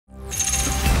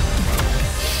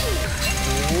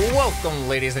Welcome,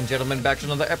 ladies and gentlemen, back to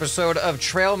another episode of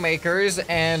Trailmakers,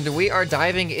 and we are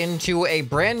diving into a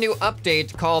brand new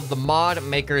update called the Mod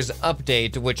Makers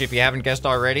Update, which, if you haven't guessed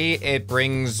already, it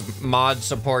brings mod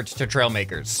support to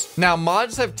Trailmakers. Now,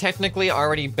 mods have technically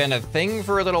already been a thing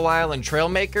for a little while in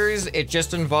Trailmakers. It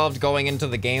just involved going into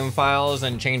the game files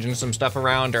and changing some stuff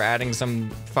around or adding some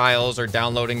files or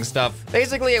downloading stuff.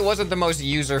 Basically, it wasn't the most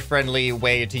user-friendly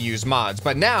way to use mods,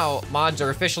 but now mods are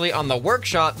officially on the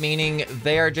workshop, meaning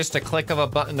they are just a click of a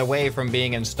button away from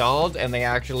being installed, and they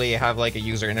actually have like a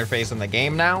user interface in the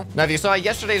game now. Now, if you saw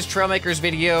yesterday's Trailmakers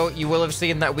video, you will have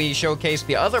seen that we showcased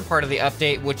the other part of the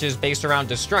update, which is based around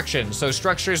destruction. So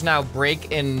structures now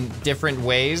break in different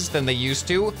ways than they used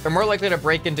to. They're more likely to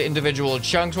break into individual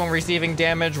chunks when receiving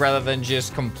damage rather than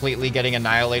just completely getting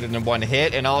annihilated in one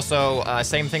hit. And also,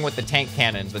 same thing with the tank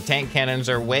cannons. The tank cannons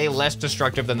are way less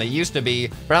destructive than they used to be,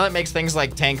 but now that makes things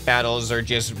like tank battles or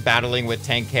just battling with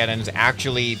tank cannons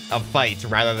actually a fight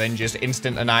rather than just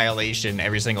instant annihilation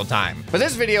every single time. But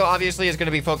this video obviously is going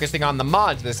to be focusing on the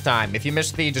mods this time. If you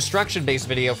missed the destruction-based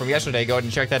video from yesterday, go ahead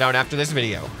and check that out after this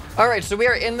video. All right, so we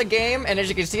are in the game, and as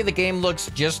you can see, the game looks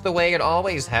just the way it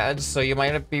always has, so you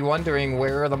might be wondering,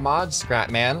 where are the mods,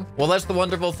 ScrapMan? Well, that's the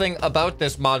wonderful thing about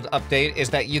this mod update, is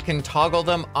that you can toggle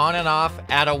them on and off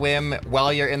at a whim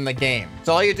while you're in the game.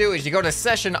 So all you do is you go to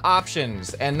Session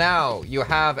Options, and now you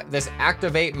have this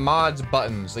Activate Mods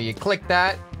button. So you click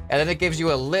that, and then it gives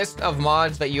you a list of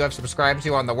mods that you have subscribed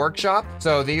to on the workshop.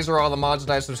 So these are all the mods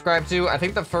that I've subscribed to. I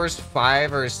think the first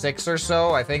 5 or 6 or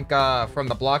so, I think from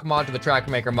the block mod to the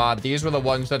Trailmaker mod, these were the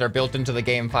ones that are built into the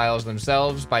game files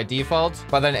themselves by default.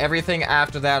 But then everything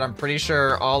after that, I'm pretty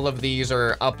sure all of these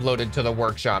are uploaded to the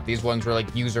workshop. These ones were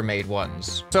like user-made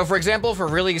ones. So for example, for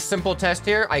really simple test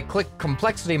here, I click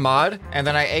complexity mod, and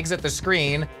then I exit the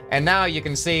screen. And now you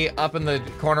can see up in the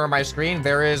corner of my screen,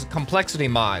 there is complexity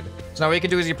mod. So now what you can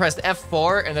do is you press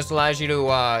F4, and this allows you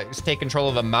to take control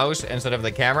of the mouse instead of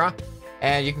the camera.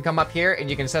 And you can come up here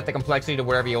and you can set the complexity to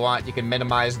wherever you want. You can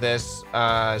minimize this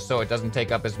so it doesn't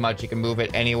take up as much. You can move it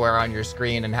anywhere on your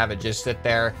screen and have it just sit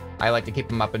there. I like to keep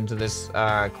them up into this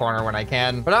corner when I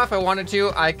can. But now if I wanted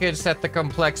to, I could set the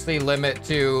complexity limit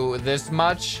to this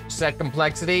much, set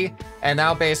complexity. And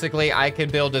now basically I can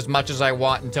build as much as I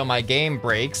want until my game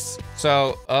breaks.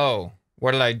 So, oh,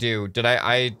 what did I do? Did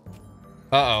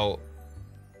uh-oh.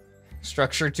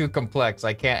 Structure too complex.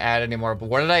 I can't add anymore. But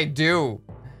what did I do?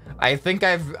 I think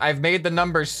I've made the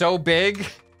number so big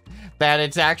that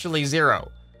it's actually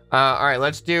 0. All right,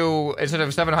 let's do, instead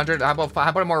of 700, how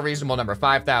about a more reasonable number,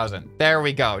 5,000. There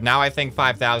we go. Now I think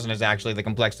 5,000 is actually the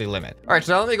complexity limit. All right,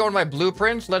 so now let me go to my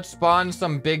blueprints. Let's spawn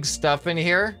some big stuff in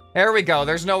here. There we go.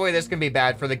 There's no way this can be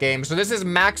bad for the game. So this is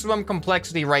maximum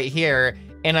complexity right here.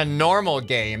 In a normal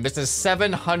game, this is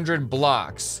 700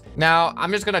 blocks. Now,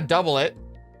 I'm just gonna double it.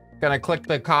 Gonna click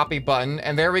the copy button,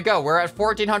 and there we go. We're at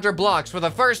 1,400 blocks for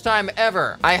the first time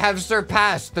ever. I have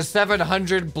surpassed the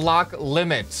 700 block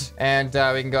limit. And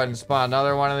we can go ahead and spawn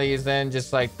another one of these in,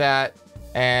 just like that.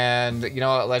 And you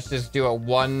know what? Let's just do it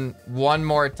one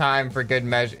more time for good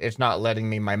measure. It's not letting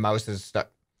me. My mouse is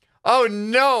stuck. Oh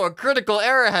no, a critical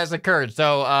error has occurred.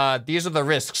 So these are the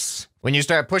risks when you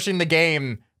start pushing the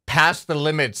game past the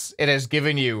limits it has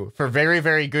given you for very,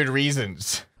 very good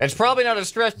reasons. It's probably not a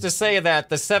stretch to say that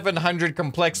the 700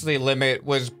 complexity limit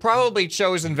was probably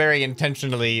chosen very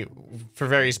intentionally for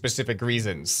very specific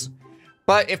reasons.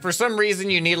 But if for some reason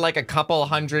you need like a couple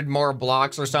hundred more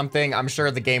blocks or something, I'm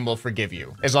sure the game will forgive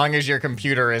you, as long as your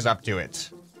computer is up to it.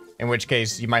 In which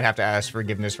case, you might have to ask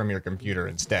forgiveness from your computer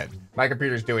instead. My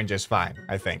computer's doing just fine,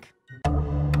 I think.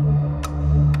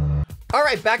 All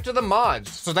right, back to the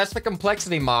mods. So that's the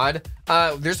complexity mod.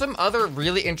 There's some other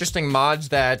really interesting mods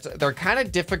that they're kind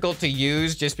of difficult to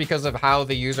use just because of how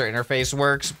the user interface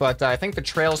works, but I think the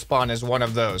trail spawn is one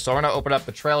of those. So I'm gonna open up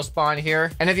the trail spawn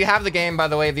here. And if you have the game, by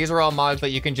the way, these are all mods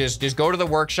that you can just go to the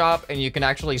workshop and you can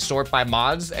actually sort by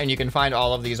mods, and you can find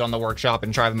all of these on the workshop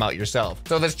and try them out yourself.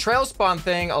 So this trail spawn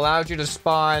thing allows you to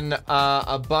spawn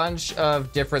a bunch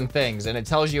of different things, and it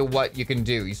tells you what you can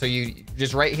do. So you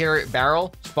just right here,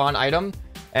 barrel, spawn item.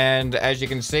 And as you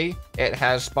can see, it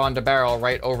has spawned a barrel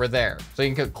right over there. So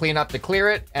you can clean up to clear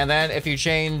it. And then if you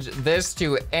change this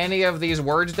to any of these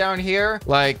words down here,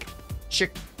 like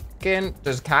chicken,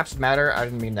 does caps matter? I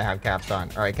didn't mean to have caps on.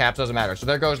 All right, caps doesn't matter. So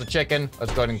there goes the chicken.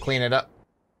 Let's go ahead and clean it up.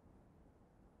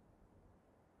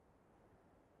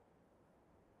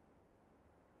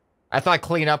 I thought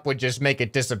clean up would just make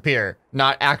it disappear,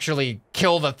 not actually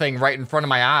kill the thing right in front of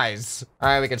my eyes. All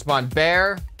right, we can spawn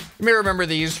bear. You may remember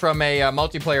these from a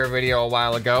multiplayer video a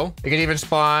while ago. You can even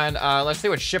spawn, let's see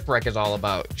what shipwreck is all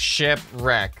about.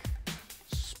 Shipwreck.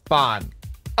 Spawn.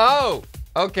 Oh,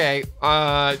 Okay,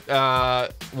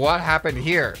 what happened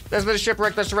here? There's the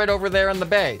shipwreck that's right over there in the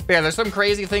bay. But yeah, there's some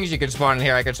crazy things you could spawn in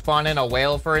here. I could spawn in a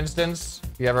whale, for instance.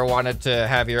 If you ever wanted to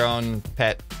have your own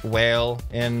pet whale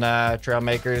in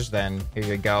Trailmakers, then here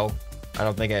you go. I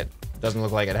don't think it doesn't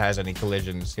look like it has any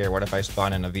collisions. Here, what if I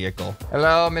spawn in a vehicle?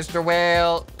 Hello, Mr.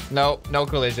 Whale. Nope, no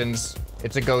collisions.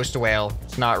 It's a ghost whale.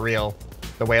 It's not real.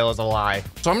 The whale is a lie.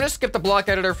 So I'm gonna skip the block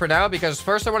editor for now because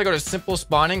first I wanna go to simple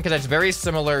spawning because it's very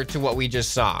similar to what we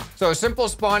just saw. So simple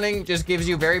spawning just gives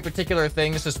you very particular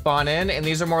things to spawn in, and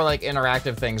these are more like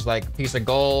interactive things like piece of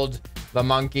gold, the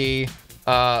monkey,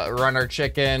 runner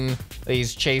chicken,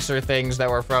 these chaser things that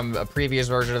were from a previous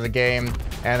version of the game.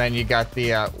 And then you got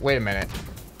the, wait a minute.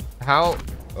 How?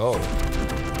 Oh.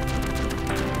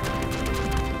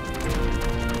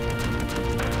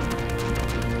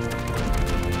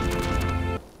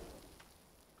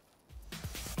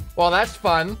 Well, that's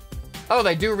fun. Oh,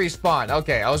 they do respawn.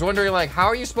 Okay, I was wondering, like, how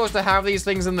are you supposed to have these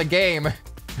things in the game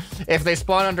if they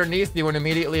spawn underneath you and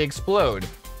immediately explode?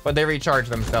 But they recharge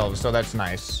themselves, so that's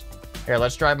nice. Here,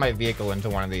 let's drive my vehicle into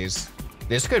one of these.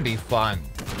 This could be fun.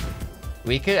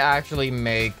 We could actually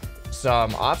make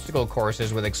some obstacle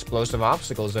courses with explosive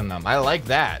obstacles in them. I like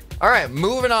that. All right,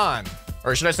 moving on.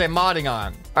 Or should I say modding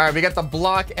on? All right, we got the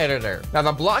block editor. Now,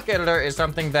 the block editor is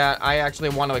something that I actually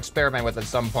want to experiment with at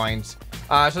some point.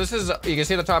 So this is, you can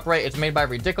see at the top right, it's made by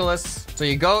Ridiculous. So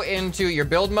you go into your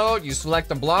build mode, you select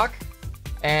a block,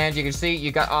 and you can see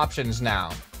you got options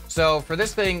now. So for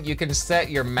this thing, you can set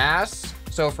your mass.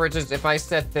 So for instance, if I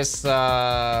set this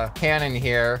cannon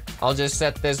here, I'll just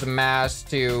set this mass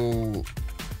to...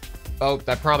 Oh,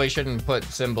 that probably shouldn't put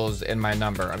symbols in my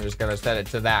number. I'm just gonna set it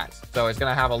to that. So it's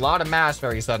gonna have a lot of mass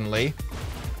very suddenly.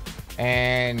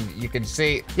 And you can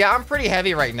see, yeah, I'm pretty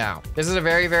heavy right now. This is a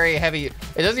very, very heavy,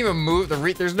 it doesn't even move,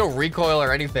 there's no recoil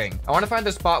or anything. I wanna find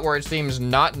the spot where it seems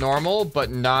not normal, but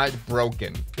not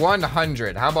broken.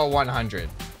 100, how about 100?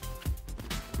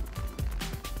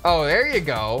 Oh, there you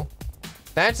go.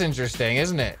 That's interesting,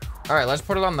 isn't it? All right, let's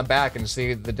put it on the back and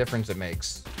see the difference it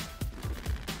makes.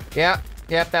 Yep,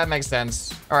 that makes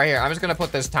sense. All right, here, I'm just gonna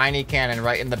put this tiny cannon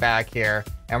right in the back here,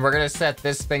 and we're gonna set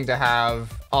this thing to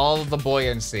have all of the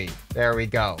buoyancy. There we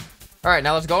go. All right,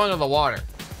 now let's go into the water.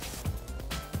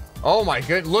 Oh my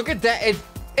good, look at that.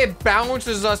 It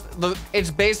bounces us.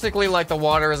 It's basically like the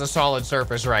water is a solid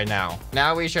surface right now.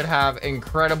 Now we should have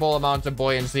incredible amounts of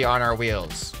buoyancy on our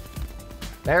wheels.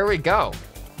 There we go.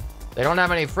 They don't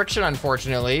have any friction,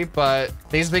 unfortunately, but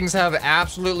these things have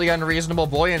absolutely unreasonable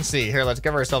buoyancy. Here, let's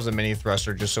give ourselves a mini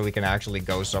thruster just so we can actually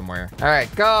go somewhere. All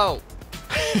right, go.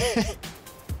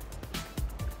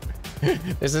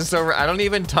 This is so... I don't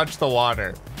even touch the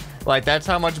water. Like, that's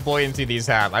how much buoyancy these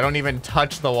have. I don't even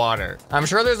touch the water. I'm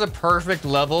sure there's a perfect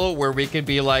level where we could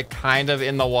be, like, kind of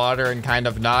in the water and kind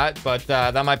of not, but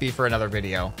that might be for another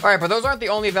video. All right, but those aren't the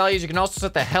only values. You can also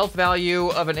set the health value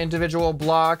of an individual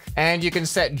block, and you can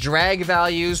set drag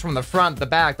values from the front, the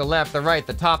back, the left, the right,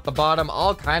 the top, the bottom,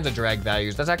 all kinds of drag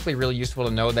values. That's actually really useful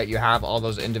to know that you have all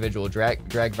those individual drag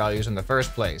values in the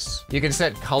first place. You can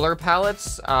set color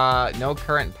palettes, no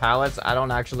current palettes. I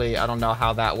don't know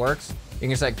how that works. You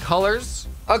can set colors.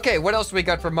 Okay, what else we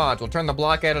got for mods? We'll turn the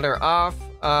block editor off.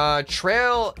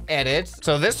 Trail edit.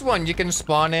 So this one, you can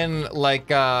spawn in like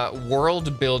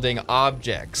world building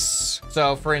objects.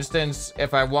 So for instance,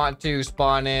 if I want to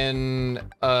spawn in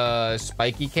a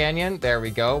spiky canyon, there we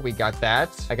go. We got that.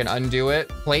 I can undo it.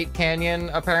 Plate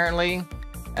canyon, apparently.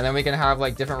 And then we can have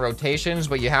like different rotations,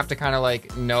 but you have to kind of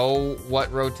like know what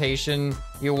rotation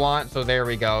you want. So there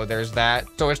we go. There's that.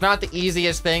 So it's not the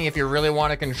easiest thing if you really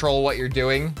want to control what you're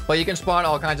doing, but you can spawn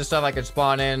all kinds of stuff. I could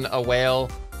spawn in a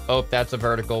whale. Oh, that's a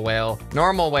vertical whale.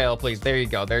 Normal whale, please. There you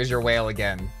go. There's your whale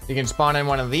again. You can spawn in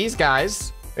one of these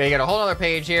guys. You get a whole other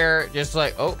page here. Just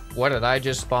like, oh, what did I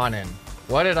just spawn in?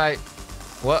 What?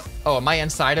 Oh, am I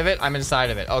inside of it? I'm inside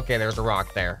of it. Okay, there's a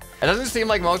rock there. It doesn't seem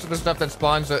like most of the stuff that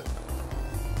spawns...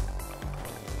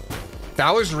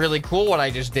 That was really cool what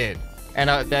I just did. And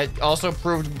that also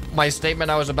proved my statement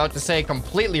I was about to say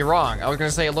completely wrong. I was going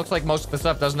to say it looks like most of the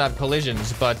stuff doesn't have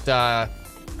collisions, but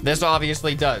this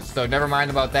obviously does. So never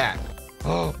mind about that.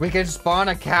 Oh, we can spawn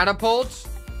a catapult?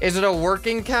 Is it a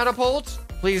working catapult?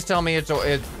 Please tell me it's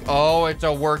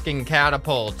a working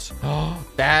catapult. Oh,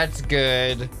 that's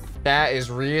good. That is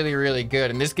really, really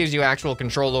good. And this gives you actual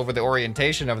control over the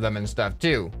orientation of them and stuff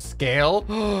too.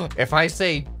 Scale? If I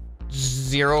say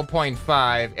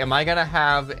 0.5, am I gonna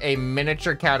have a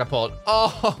miniature catapult?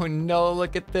 Oh no,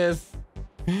 look at this.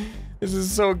 This is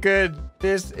so good.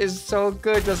 This is so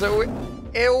good. Does it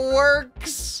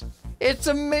works? It's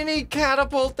a mini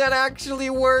catapult that actually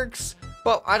works.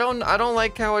 But I don't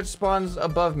like how it spawns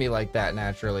above me like that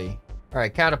naturally. All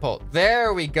right, catapult.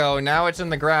 There we go. Now it's in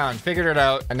the ground. Figured it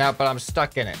out. And now, but I'm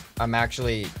stuck in it. I'm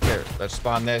actually here. Let's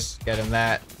spawn this. Get in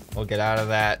that. We'll get out of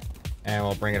that, and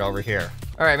we'll bring it over here.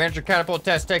 All right, miniature catapult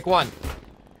test. Take 1.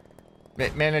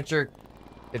 Miniature.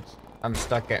 I'm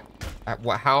stuck in.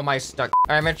 How am I stuck?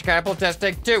 All right, miniature catapult test.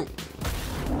 Take 2.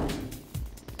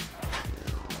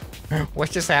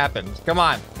 What just happened? Come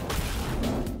on.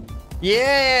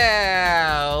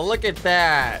 Yeah, look at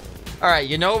that. All right,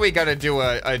 you know we gotta do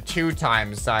a 2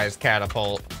 times size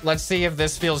catapult. Let's see if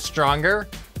this feels stronger.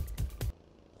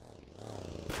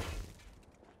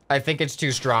 I think it's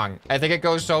too strong. I think it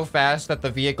goes so fast that the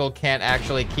vehicle can't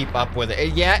actually keep up with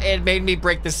it. Yeah, it made me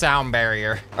break the sound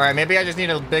barrier. All right, maybe I just need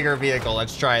a bigger vehicle.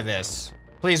 Let's try this.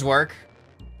 Please work.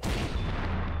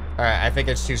 All right, I think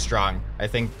it's too strong. I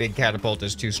think big catapult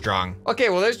is too strong. Okay,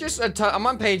 well, there's just I'm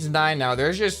on page 9 now.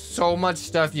 There's just so much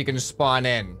stuff you can spawn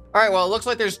in. All right, well, it looks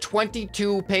like there's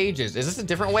 22 pages. Is this a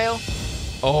different whale?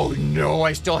 Oh, no,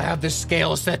 I still have the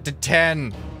scale set to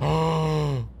 10.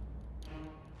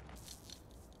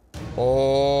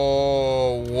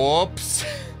 Oh, whoops.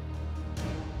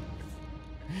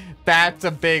 That's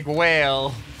a big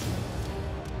whale.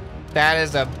 That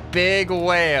is a big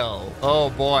whale.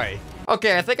 Oh, boy.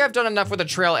 Okay, I think I've done enough with the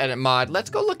trail edit mod. Let's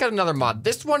go look at another mod.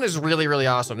 This one is really, really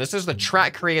awesome. This is the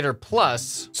Track Creator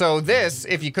Plus. So this,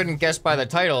 if you couldn't guess by the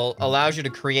title, allows you to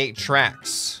create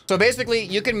tracks. So basically,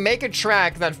 you can make a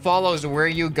track that follows where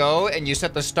you go, and you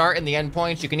set the start and the end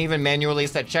points. You can even manually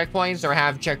set checkpoints or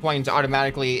have checkpoints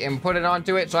automatically inputted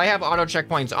onto it. So I have auto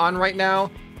checkpoints on right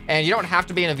now. And you don't have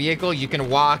to be in a vehicle. You can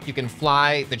walk, you can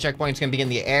fly. The checkpoints can be in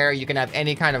the air. You can have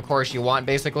any kind of course you want,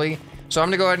 basically. So I'm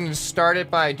gonna go ahead and start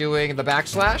it by doing the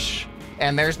backslash,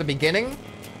 and there's the beginning.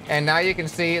 And now you can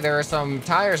see there are some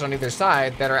tires on either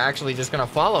side that are actually just gonna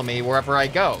follow me wherever I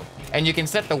go. And you can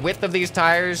set the width of these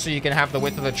tires so you can have the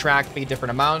width of the track be different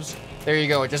amounts. There you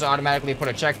go, it just automatically put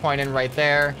a checkpoint in right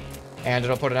there, and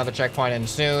it'll put another checkpoint in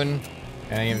soon.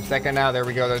 And in a second now, there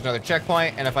we go, there's another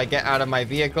checkpoint. And if I get out of my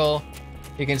vehicle,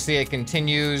 you can see it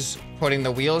continues putting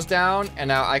the wheels down, and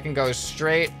now I can go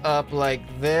straight up like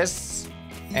this.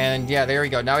 And yeah, there we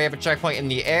go. Now we have a checkpoint in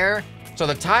the air. So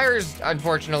the tires,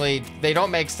 unfortunately, they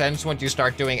don't make sense once you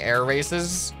start doing air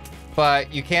races,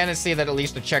 but you can see that at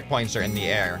least the checkpoints are in the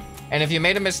air. And if you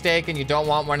made a mistake and you don't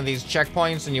want one of these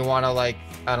checkpoints and you want to, like,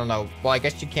 I don't know, well, I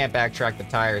guess you can't backtrack the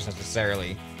tires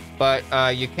necessarily, but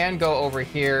you can go over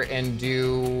here and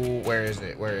do, where is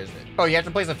it? Oh, you have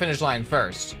to place a finish line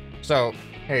first. So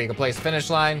here you can place finish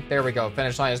line. There we go.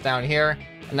 Finish line is down here.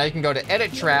 And now you can go to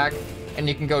edit track, and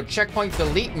you can go checkpoint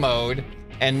delete mode.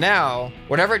 And now,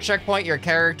 whatever checkpoint your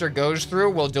character goes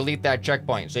through will delete that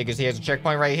checkpoint. So you can see there's a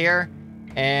checkpoint right here,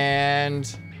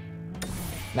 and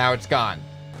now it's gone.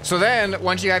 So then,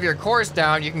 once you have your course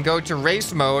down, you can go to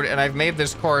race mode, and I've made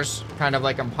this course kind of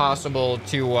like impossible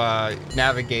to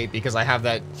navigate because I have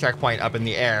that checkpoint up in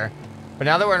the air. But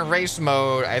now that we're in race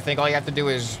mode, I think all you have to do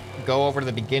is go over to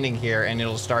the beginning here, and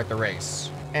it'll start the race.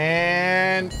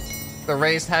 And the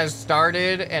race has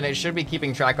started, and it should be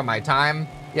keeping track of my time.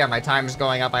 Yeah, my time is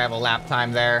going up. I have a lap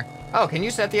time there. Oh, can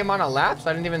you set the amount of laps?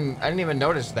 I didn't even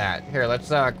notice that. Here, let's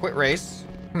quit race.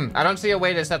 I don't see a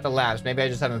way to set the laps. Maybe I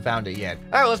just haven't found it yet.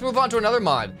 All right, let's move on to another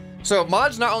mod. So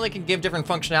mods not only can give different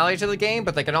functionality to the game,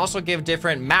 but they can also give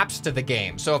different maps to the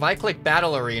game. So if I click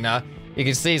Battle Arena, you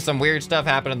can see some weird stuff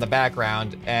happen in the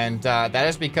background, and that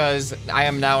is because I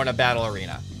am now in a battle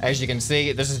arena. As you can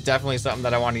see, this is definitely something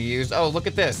that I want to use. Oh, look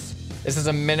at this. This is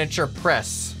a miniature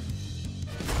press.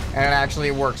 And it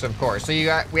actually works, of course. So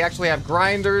we actually have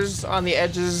grinders on the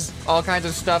edges, all kinds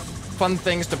of stuff, fun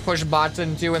things to push bots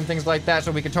into and things like that.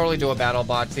 So we could totally do a battle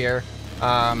bots here.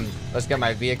 Let's get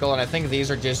my vehicle, and I think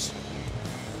these are just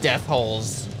death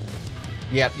holes.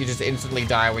 Yep, you just instantly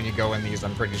die when you go in these,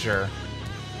 I'm pretty sure.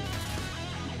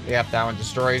 Yep, that one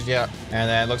destroys, yep. And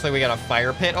then it looks like we got a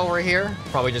fire pit over here.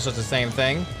 Probably just does the same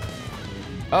thing.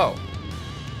 Oh.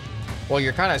 Well,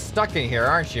 you're kind of stuck in here,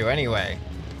 aren't you, anyway?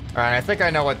 All right, I think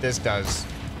I know what this does.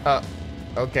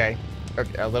 Okay.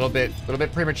 A little bit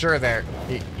premature there.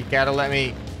 You gotta let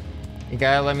me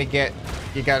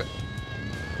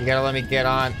get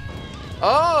on.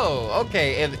 Oh,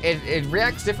 okay. It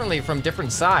reacts differently from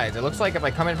different sides. It looks like if I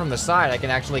come in from the side, I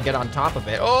can actually get on top of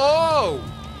it. Oh!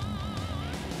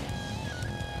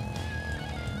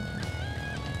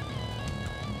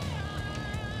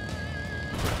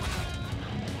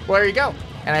 Well, there you go.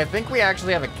 And I think we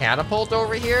actually have a catapult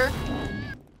over here.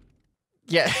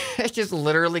 Yeah, it just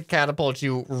literally catapults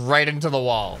you right into the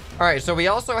wall. All right, so we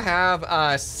also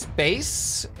have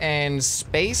space, and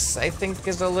space I think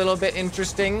is a little bit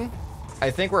interesting. I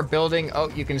think we're building... Oh,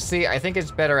 you can see, I think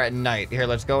it's better at night. Here,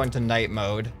 let's go into night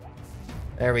mode.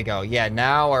 There we go. Yeah,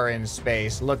 now we're in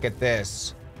space. Look at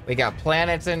this. We got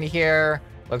planets in here.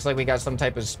 Looks like we got some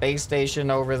type of space station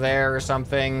over there or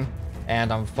something.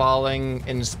 And I'm falling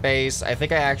in space. I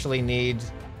think I actually need...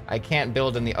 I can't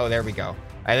build in the... Oh, there we go.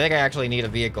 I think I actually need a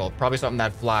vehicle. Probably something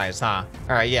that flies, huh?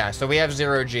 All right, yeah. So we have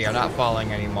 0G. I'm not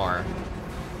falling anymore.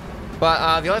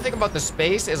 But the only thing about the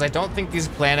space is I don't think these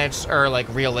planets are,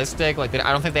 like, realistic. Like,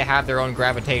 I don't think they have their own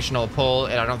gravitational pull,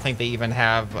 and I don't think they even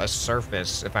have a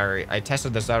surface. If I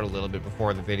tested this out a little bit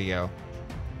before the video.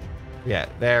 Yeah,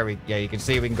 there we... Yeah, you can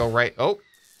see we can go right... Oh!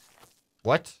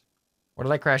 What? What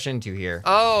did I crash into here?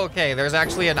 Oh, okay. There's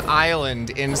actually an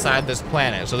island inside this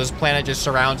planet. So this planet just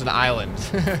surrounds an island.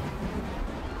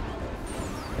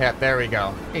 Yeah, there we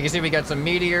go. You can see we got some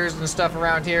meteors and stuff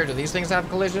around here. Do these things have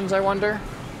collisions, I wonder?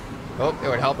 Oh, it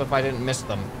would help if I didn't miss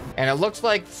them. And it looks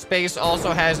like space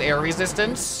also has air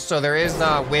resistance. So there is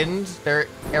wind. Their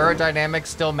aerodynamics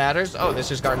still matters. Oh, this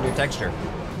just got a new texture.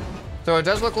 So it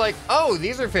does look like... Oh,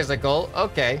 these are physical.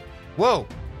 Okay. Whoa.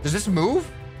 Does this move?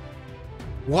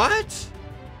 What?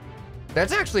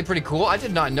 That's actually pretty cool. I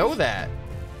did not know that.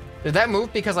 Did that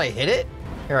move because I hit it?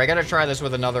 Here, I gotta try this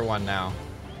with another one now.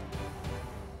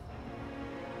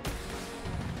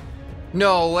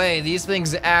 No way, these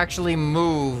things actually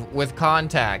move with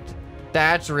contact.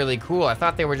 That's really cool. I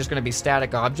thought they were just gonna be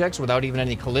static objects without even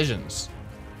any collisions.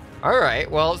 All right,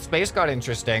 well, space got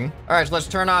interesting. All right, so let's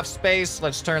turn off space.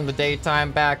 Let's turn the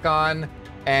daytime back on.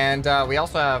 And we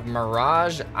also have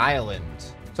Mirage Island.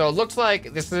 So it looks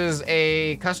like this is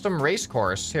a custom race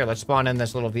course. Here, let's spawn in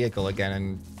this little vehicle again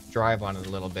and drive on it a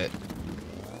little bit.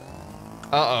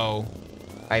 Uh-oh.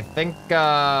 I think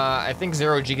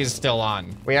 0G is still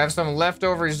on. We have some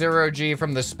leftover 0G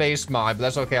from the space mod, but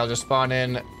that's okay. I'll just spawn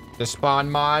in the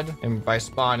spawn mod. And by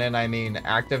spawn in, I mean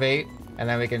activate. And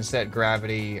then we can set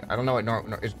gravity. I don't know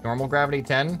what is normal gravity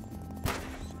 10?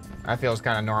 That feels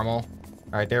kind of normal.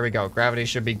 All right, there we go. Gravity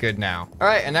should be good now. All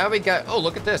right, and now we got, oh,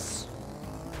 look at this.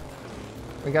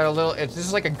 We got a little, this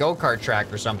is like a go-kart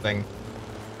track or something.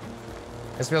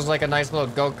 This feels like a nice little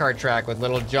go-kart track with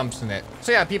little jumps in it.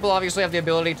 So yeah, people obviously have the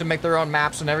ability to make their own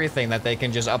maps and everything that they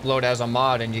can just upload as a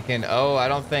mod, and you can, oh,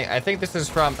 I think this is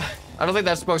from, I don't think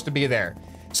that's supposed to be there.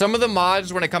 Some of the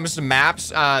mods, when it comes to maps,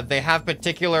 they have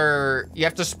particular, you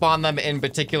have to spawn them in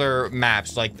particular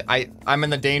maps. Like, I'm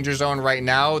in the danger zone right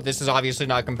now. This is obviously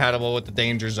not compatible with the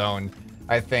danger zone,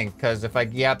 I think, because if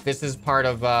yep, this is part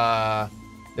of the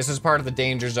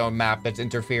danger zone map that's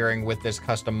interfering with this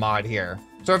custom mod here.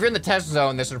 So if you're in the test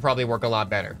zone, this would probably work a lot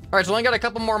better. All right, so I only got a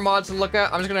couple more mods to look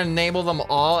at. I'm just gonna enable them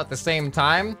all at the same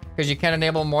time because you can't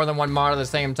enable more than one mod at the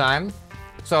same time.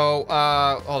 So,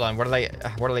 hold on, what do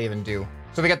they even do?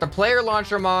 So we got the player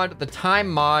launcher mod, the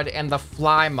time mod, and the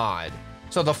fly mod.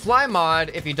 So the fly mod,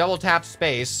 if you double tap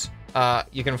space,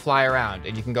 you can fly around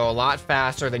and you can go a lot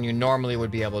faster than you normally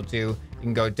would be able to. You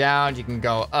can go down, you can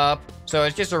go up. So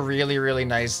it's just a really, really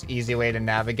nice, easy way to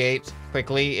navigate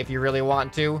quickly if you really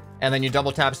want to. And then you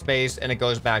double tap space and it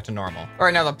goes back to normal. All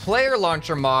right, now the player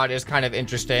launcher mod is kind of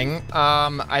interesting.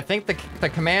 I think the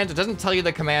commands, it doesn't tell you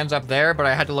the commands up there, but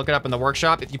I had to look it up in the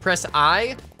workshop. If you press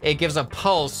I, it gives a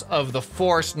pulse of the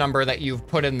force number that you've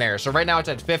put in there. So right now it's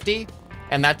at 50.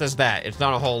 And that does that. It's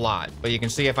not a whole lot, but you can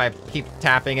see if I keep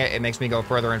tapping it, it makes me go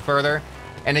further and further.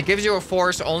 And it gives you a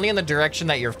force only in the direction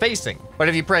that you're facing. But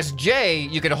if you press J,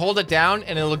 you can hold it down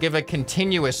and it'll give a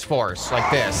continuous force like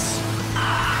this.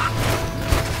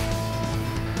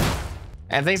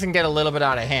 And things can get a little bit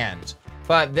out of hand.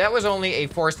 But that was only a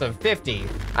force of 50.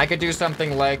 I could do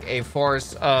something like a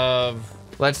force of,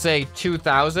 let's say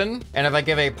 2,000. And if I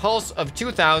give a pulse of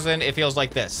 2,000, it feels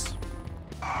like this.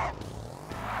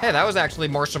 Hey, that was actually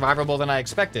more survivable than I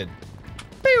expected.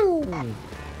 Pew!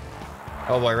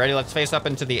 Oh boy, ready? Let's face up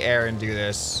into the air and do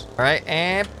this. All right,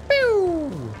 and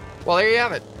pew! Well, there you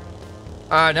have it.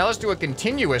 Now let's do a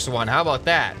continuous one. How about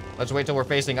that? Let's wait till we're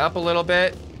facing up a little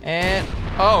bit. And,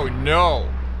 oh no.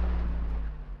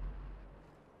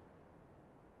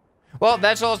 Well,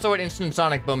 that's also an instant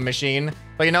sonic boom machine.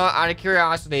 But you know what, out of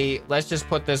curiosity, let's just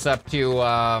put this up to,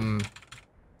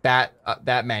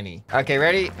 that many. Okay,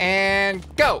 ready? And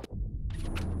go!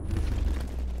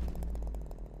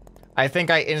 I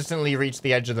think I instantly reached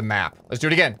the edge of the map. Let's do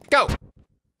it again. Go!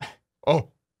 Oh.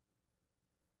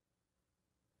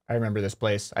 I remember this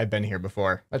place. I've been here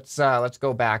before. Let's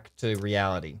go back to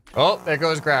reality. Oh, there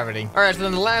goes gravity. All right, so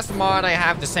then the last mod I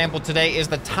have to sample today is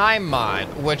the time mod,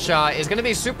 which is gonna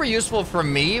be super useful for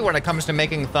me when it comes to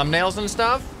making thumbnails and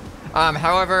stuff.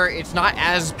 However, it's not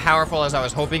as powerful as I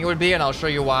was hoping it would be, and I'll show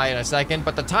you why in a second.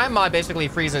 But the time mod basically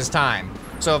freezes time.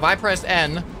 So if I press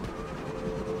N,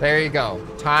 There you go.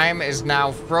 Time is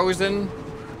now frozen.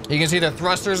 You can see the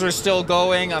thrusters are still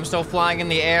going. I'm still flying in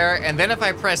the air. And then if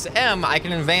I press M, I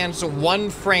can advance 1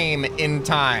 frame in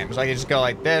time. So I can just go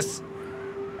like this.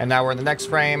 And now we're in the next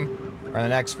frame, or in the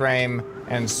next frame,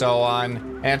 and so on.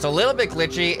 And it's a little bit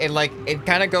glitchy. It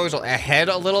kind of goes ahead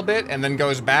a little bit and then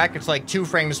goes back. It's like 2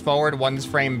 frames forward, 1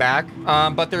 frame back.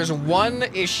 But there's one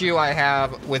issue I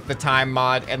have with the time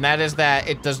mod, and that is that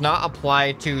it does not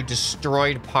apply to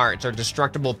destroyed parts or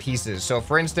destructible pieces. So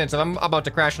for instance, if I'm about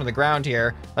to crash on the ground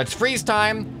here, let's freeze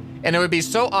time. And it would be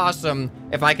so awesome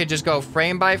if I could just go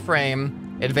frame by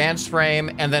frame, advance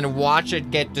frame, and then watch it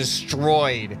get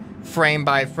destroyed frame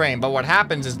by frame. But what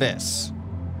happens is this.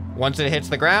 Once it hits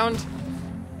the ground,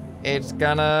 it's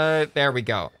gonna... There we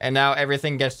go. And now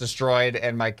everything gets destroyed,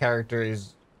 and my character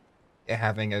is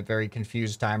having a very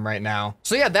confused time right now.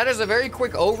 So yeah, that is a very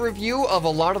quick overview of a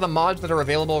lot of the mods that are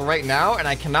available right now, and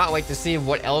I cannot wait to see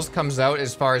what else comes out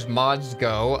as far as mods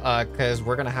go, because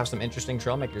we're gonna have some interesting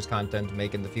Trailmakers content to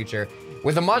make in the future.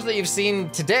 With the mods that you've seen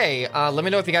today, let me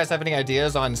know if you guys have any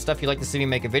ideas on stuff you'd like to see me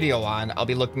make a video on. I'll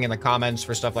be looking in the comments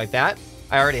for stuff like that.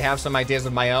 I already have some ideas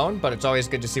of my own, but it's always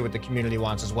good to see what the community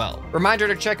wants as well. Reminder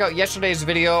to check out yesterday's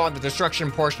video on the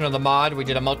destruction portion of the mod. We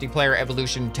did a multiplayer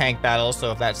evolution tank battle, so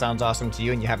if that sounds awesome to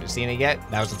you and you haven't seen it yet,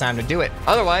 now's the time to do it.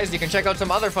 Otherwise, you can check out some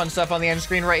other fun stuff on the end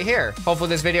screen right here. Hopefully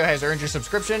this video has earned your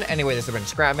subscription. Anyway, this has been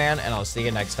ScrapMan, and I'll see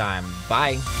you next time.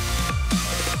 Bye.